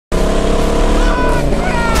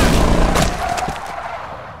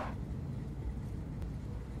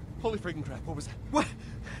friggin' crap. What was that?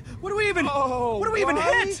 What do we even... Oh, what do we even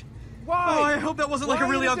hit? Why? Oh, I hope that wasn't like a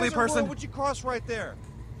really ugly person. What'd you cross right there?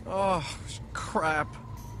 Oh, crap.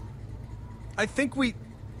 I think we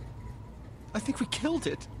killed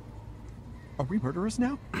it. Are we murderers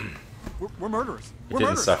now? We're murderers. It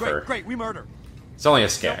didn't suffer. Great, we murder. It's only a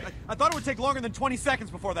skag. No, I thought it would take longer than 20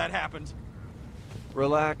 seconds before that happened.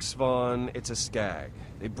 Relax, Vaughn. It's a skag.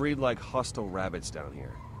 They breed like hostile rabbits down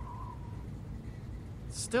here.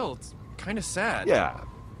 Still, it's kind of sad. Yeah.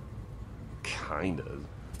 Kind of.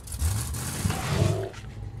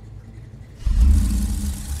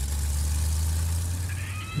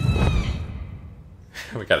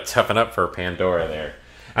 We gotta toughen up for Pandora there.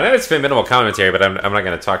 I know it's been minimal commentary, but I'm not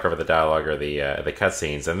going to talk over the dialogue or the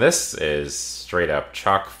cutscenes. And this is straight up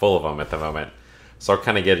chock full of them at the moment. So I'll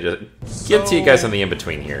kind of get to you guys on the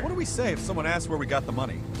in-between here. What do we say if someone asks where we got the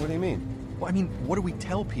money? What do you mean? Well, I mean, what do we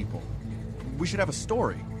tell people? We should have a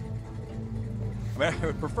story. I mean, I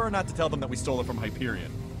would prefer not to tell them that we stole it from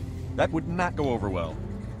Hyperion. That would not go over well.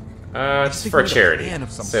 It's for a charity.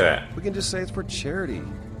 Say that. We can just say it's for charity.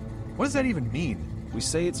 What does that even mean? We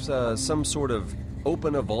say it's some sort of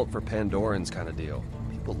open a vault for Pandorans kind of deal.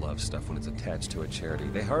 People love stuff when it's attached to a charity.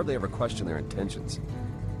 They hardly ever question their intentions.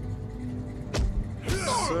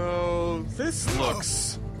 So, this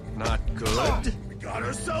looks not good. We got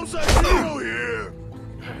ourselves a hero here!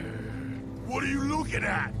 What are you looking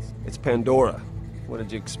at? It's Pandora. What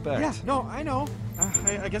did you expect? Yeah, no, I know.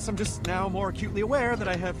 I guess I'm just now more acutely aware that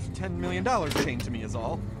I have $10 million chained to me is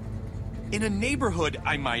all. In a neighborhood,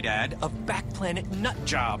 I might add, of back-planet nut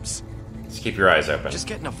jobs. Just keep your eyes open. Just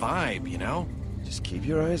getting a vibe, you know? Just keep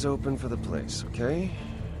your eyes open for the place, okay?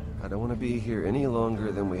 I don't want to be here any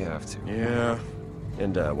longer than we have to. Yeah.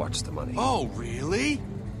 And watch the money. Oh, really?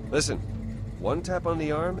 Listen, one tap on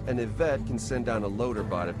the arm, and Yvette can send down a loader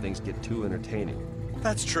bot if things get too entertaining.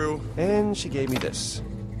 That's true. And she gave me this.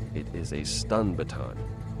 It is a stun baton.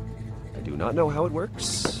 I do not know how it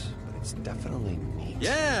works, but it's definitely neat.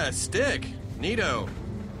 Yeah, stick. Neato.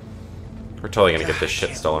 We're totally gonna get this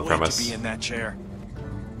shit stolen from us. To be in that chair.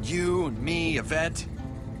 You, me, Yvette.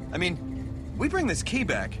 I mean, we bring this key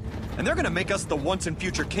back, and they're gonna make us the once and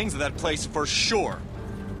future kings of that place for sure.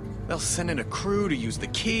 They'll send in a crew to use the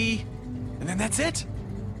key, and then that's it.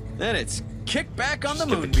 Then it's kick back on the Just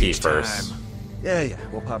get moon the key beach first. time. Yeah,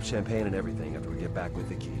 we'll pop champagne and everything after we get back with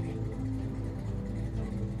the key.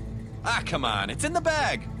 Ah, come on, it's in the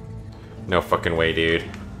bag. No fucking way, dude.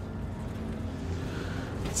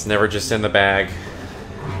 It's never just in the bag.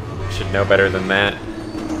 Should know better than that.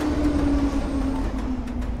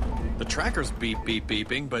 The tracker's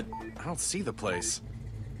beeping, but I don't see the place.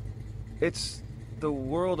 It's the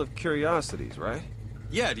world of curiosities, right?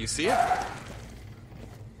 Yeah, do you see it?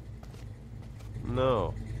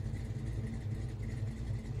 No.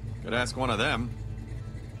 Could ask one of them.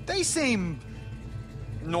 They seem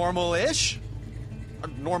normal-ish.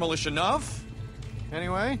 Normal-ish enough.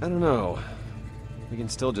 Anyway. I don't know. We can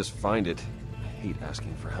still just find it. I hate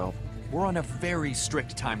asking for help. We're on a very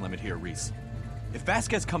strict time limit here, Reese. If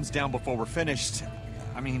Vasquez comes down before we're finished,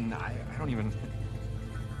 I mean, I don't even...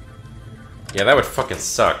 Yeah, that would fucking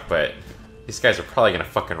suck, but these guys are probably gonna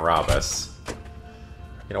fucking rob us.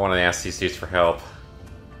 You don't want to ask these dudes for help.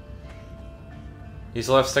 Use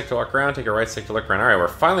the left stick to walk around, take a right stick to look around.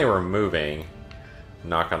 Alright, we're moving.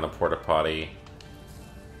 Knock on the porta potty.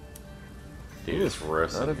 Dude is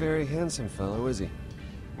roasting. Not a very handsome fellow, is he?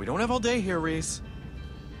 We don't have all day here, Reese.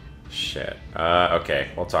 Shit. Okay,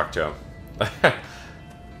 we'll talk to him.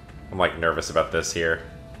 I'm like nervous about this here.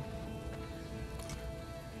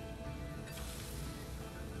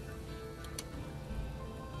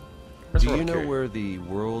 Do you know where the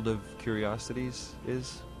world of curiosities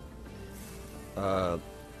is?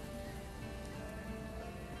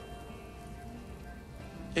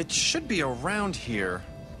 It should be around here.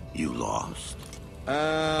 You lost?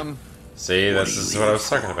 See, this is what I was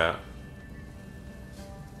talking about.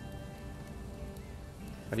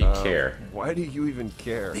 How do you care? Why do you even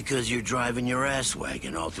care? Because you're driving your ass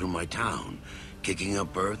wagon all through my town, kicking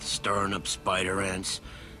up earth, stirring up spider ants.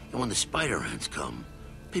 And when the spider ants come,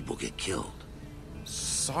 people get killed.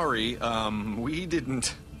 Sorry, we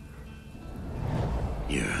didn't...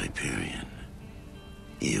 You're Hyperion.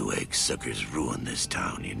 You egg suckers ruined this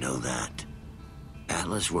town, you know that?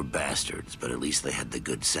 Atlas were bastards, but at least they had the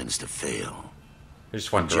good sense to fail. They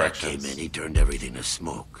just want When Jack directions. came in, he turned everything to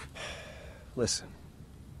smoke. Listen,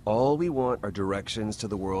 all we want are directions to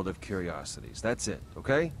the world of curiosities. That's it,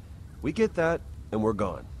 okay? We get that, and we're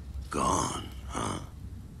gone. Gone, huh?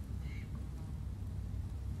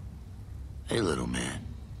 Hey, little man.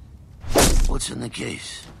 What's in the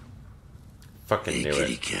case? Fucking Hey, knew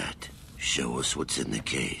kitty it. cat. Show us what's in the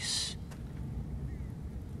case.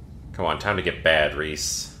 Come on, time to get bad,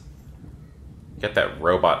 Reese. Get that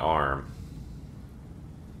robot arm.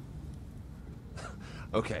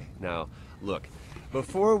 Okay, now, look.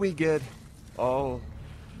 Before we get all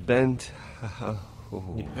bent...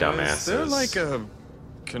 You dumbasses. Is there like a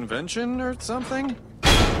convention or something?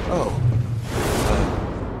 Oh.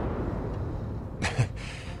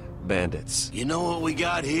 Bandits. You know what we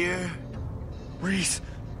got here? Reese,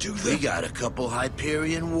 do We got a couple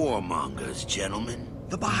Hyperion warmongers, gentlemen.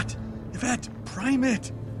 The bot! Yvette, prime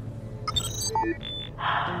it!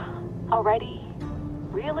 Already?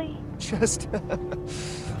 Really? Just... give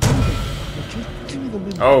me the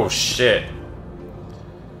minute. Oh, shit.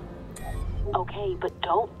 Okay, but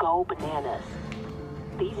don't go bananas.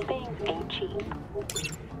 These things ain't cheap.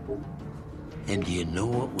 And do you know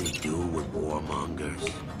what we do with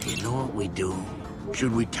warmongers? Do you know what we do?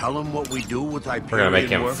 Should we tell them what we do with Hyperion We're gonna make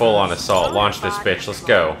him workers? full-on assault. Launch this bitch. Let's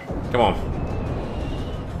go. Come on.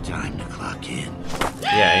 Time to clock in.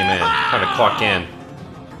 Yeah, amen. Time to clock in.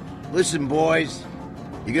 Listen, boys.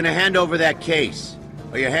 You're gonna hand over that case,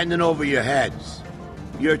 or you're handing over your heads.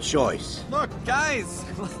 Your choice. Look, guys,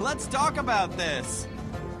 let's talk about this.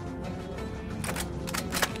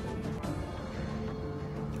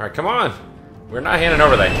 Alright, come on. We're not handing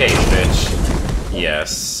over that case, bitch.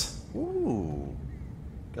 Yes. Ooh.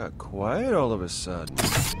 Got quiet all of a sudden.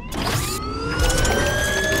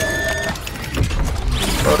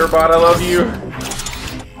 Motorbot, I love you.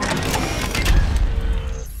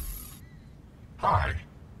 Hi.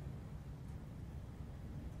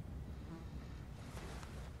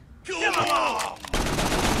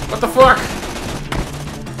 What the fuck?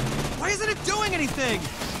 Why isn't it doing anything?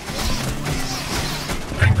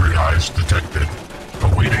 Angry eyes detected.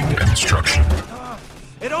 Awaiting instruction.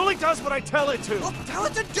 It only does what I tell it to. Well, tell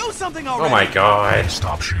it to do something already. Oh my god.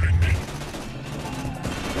 Stop shooting me.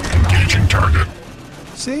 Engaging target.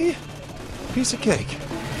 See? Piece of cake.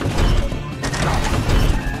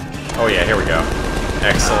 Oh yeah, here we go.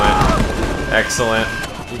 Excellent. Excellent.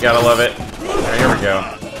 You gotta love it. Alright, here we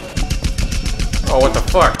go. Oh, what the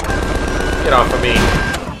fuck? Get off of me.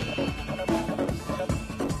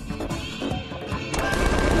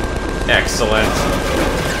 Excellent.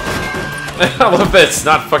 I love that it's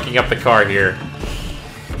not fucking up the car here.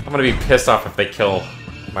 I'm gonna be pissed off if they kill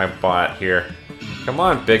my bot here. Come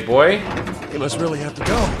on, big boy. You must really have to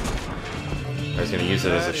go. I was gonna use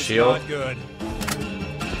it as a That is shield. not good.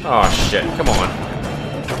 Oh shit, come on.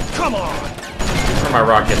 Come on. Where are my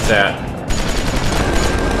rockets at?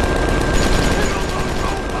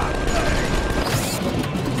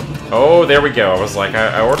 Oh, there we go. I was like,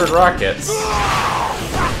 I ordered rockets.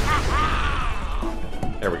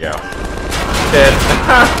 There we go. Dead.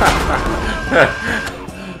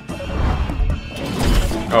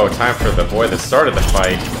 Oh, time for the boy that started the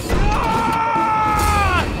fight.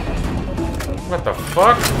 What the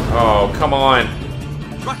fuck? Oh, come on.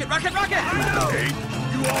 Rocket, rocket, rocket! Hey,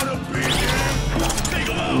 you wanna be here?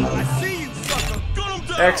 I see you, sucker! Gun him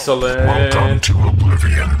down! Excellent. Welcome to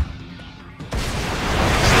Oblivion.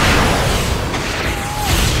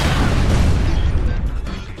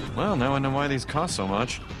 Well, now I know why these cost so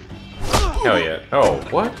much. Hell yeah. Oh,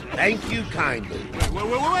 what? Thank you kindly.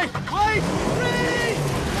 Wait!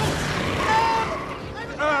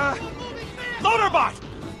 Motorbot!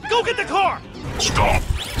 Go get the car! Stop.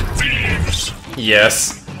 Thieves.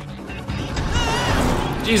 Yes.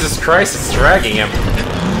 Jesus Christ, it's dragging him.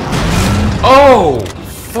 Oh,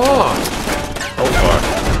 fuck. Oh, fuck.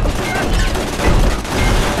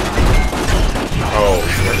 Oh,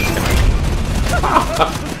 we're just gonna...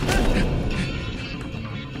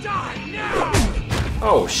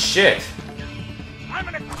 Oh, shit.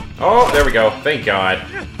 Oh, there we go. Thank God.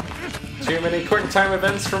 Too many quick time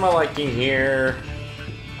events for my liking here.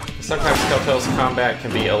 Sometimes Telltale's combat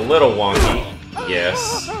can be a little wonky.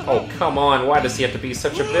 Yes. Oh, come on. Why does he have to be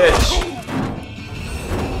such a bitch?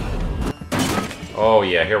 Oh,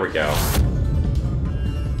 yeah. Here we go.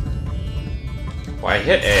 Well, I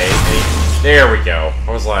hit A. There we go.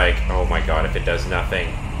 I was like, oh my god, if it does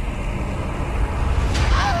nothing.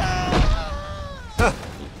 Huh.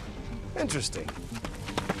 Interesting.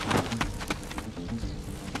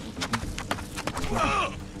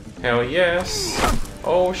 Hell yes.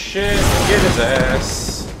 Oh shit, get his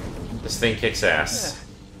ass. This thing kicks ass.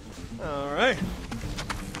 Alright.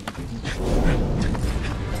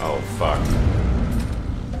 Oh fuck.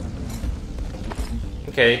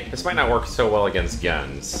 Okay, this might not work so well against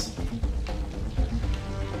guns.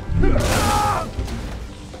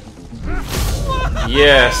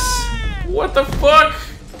 Yes! What the fuck?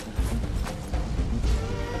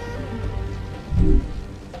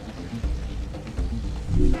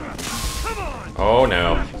 Oh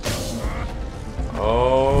no.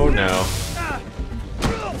 Oh no.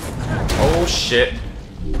 Oh shit.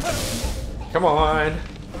 Come on.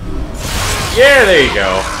 Yeah, there you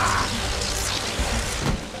go.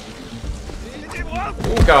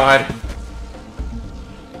 Oh god.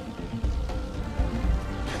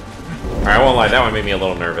 Alright, I won't lie, that one made me a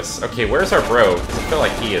little nervous. Okay, where's our bro? Because I feel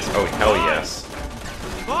like he is. Oh, hell yes.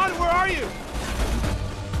 Vaughn, where are you?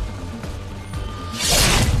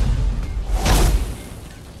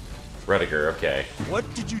 Rudiger, okay. What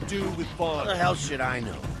did you do with Vaughn? How the hell should I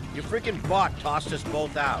know? Your freaking bot tossed us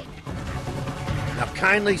both out. Now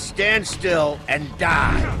kindly stand still and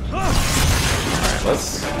die. Alright,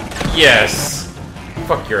 let's... Yes!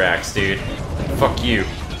 Fuck your axe, dude. Fuck you.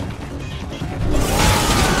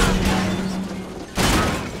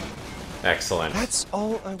 Excellent. That's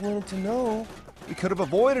all I wanted to know. We could have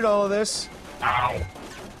avoided all of this. Ow.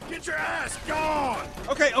 Get your ass gone!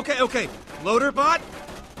 Okay. Loader bot,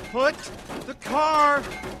 put the car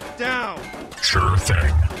down. Sure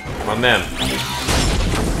thing. Come on then.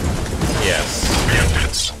 Yes.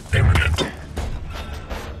 Bandits imminent.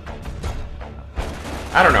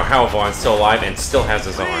 I don't know how Vaughn's still alive and still has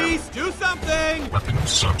his arm. Please, do something! Weapons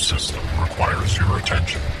subsystem requires your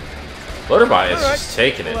attention. Loaderbot is Alright, just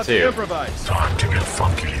taking we'll it have to too. improvise. Time to get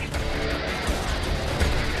funky.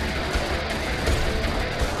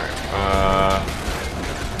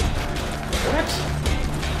 What?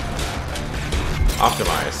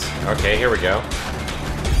 Optimize. Okay, here we go.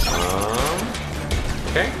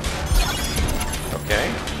 Okay.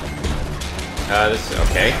 Okay. This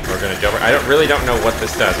okay. We're gonna jump. I really don't know what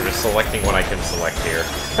this does. I'm just selecting what I can select here.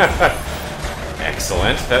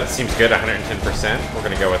 Excellent. That seems good. 110%. We're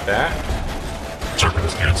gonna go with that.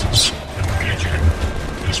 Circumstances engaging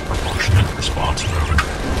disproportionate response mode.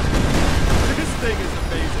 This thing is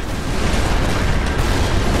amazing.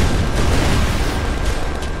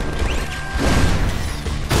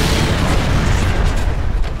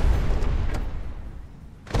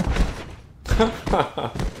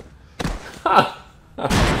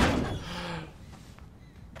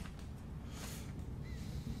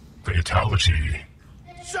 Fatality.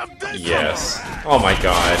 Yes. Oh my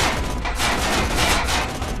god.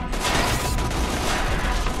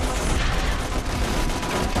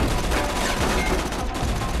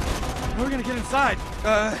 How are we gonna get inside?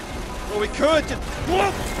 Well, we could just...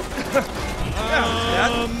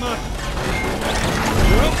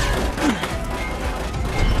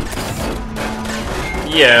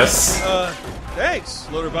 Yes. Thanks,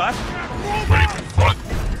 Loaderbot. Wait, what?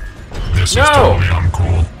 This No! is totally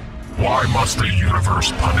uncool. Why must the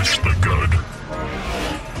universe punish the good?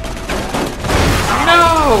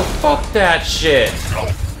 No! Fuck that shit.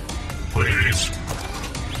 No. Please.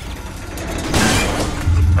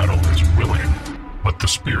 The metal is willing, but the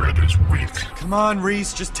spirit is weak. Come on,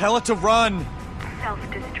 Reese, just tell it to run.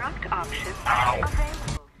 Self-destruct option Ow. available.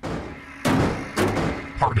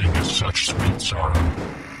 Parting is such sweet sorrow.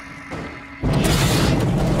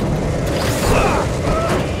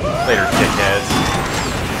 Later, dickhead.